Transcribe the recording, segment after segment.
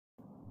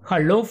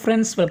Hello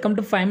friends, welcome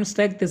to 5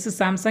 Tech. This is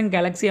Samsung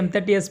Galaxy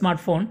M30s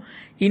smartphone.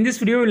 In this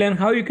video, we'll learn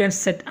how you can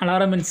set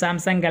alarm in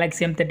Samsung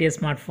Galaxy M30s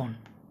smartphone.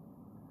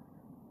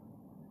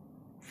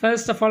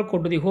 First of all,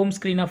 go to the home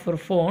screen of your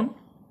phone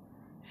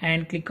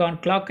and click on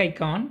clock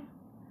icon.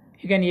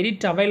 You can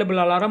edit available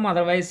alarm,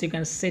 otherwise you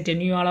can set a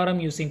new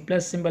alarm using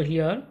plus symbol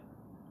here.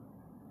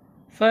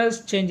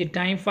 First, change the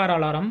time for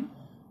alarm.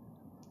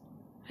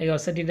 I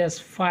have set it as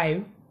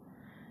 5.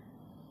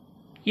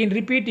 In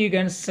repeat, you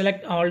can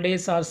select all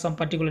days or some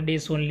particular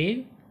days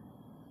only.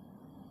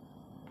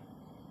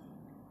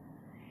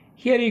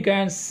 Here you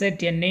can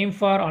set a name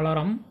for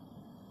alarm.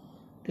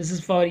 This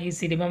is for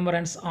easy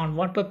remembrance on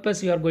what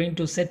purpose you are going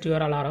to set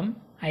your alarm.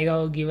 I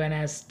have given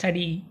as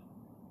study.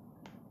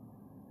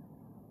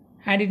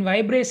 And in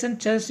vibration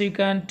just you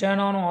can turn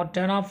on or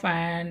turn off,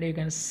 and you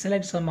can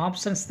select some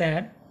options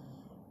there.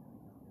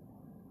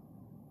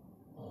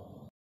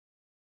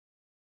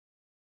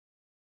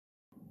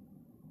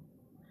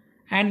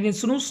 And in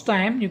snooze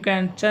time you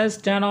can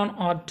just turn on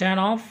or turn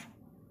off.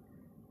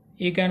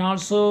 You can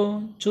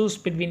also choose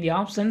between the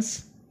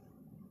options.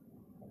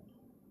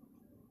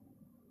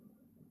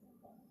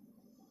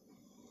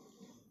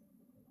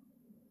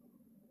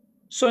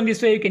 So in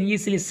this way you can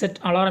easily set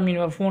alarm in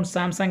your phone,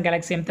 Samsung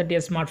Galaxy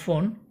M30s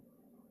smartphone.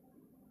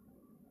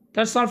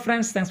 That's all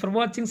friends. Thanks for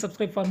watching.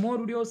 Subscribe for more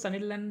videos.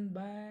 Until then,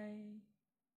 bye.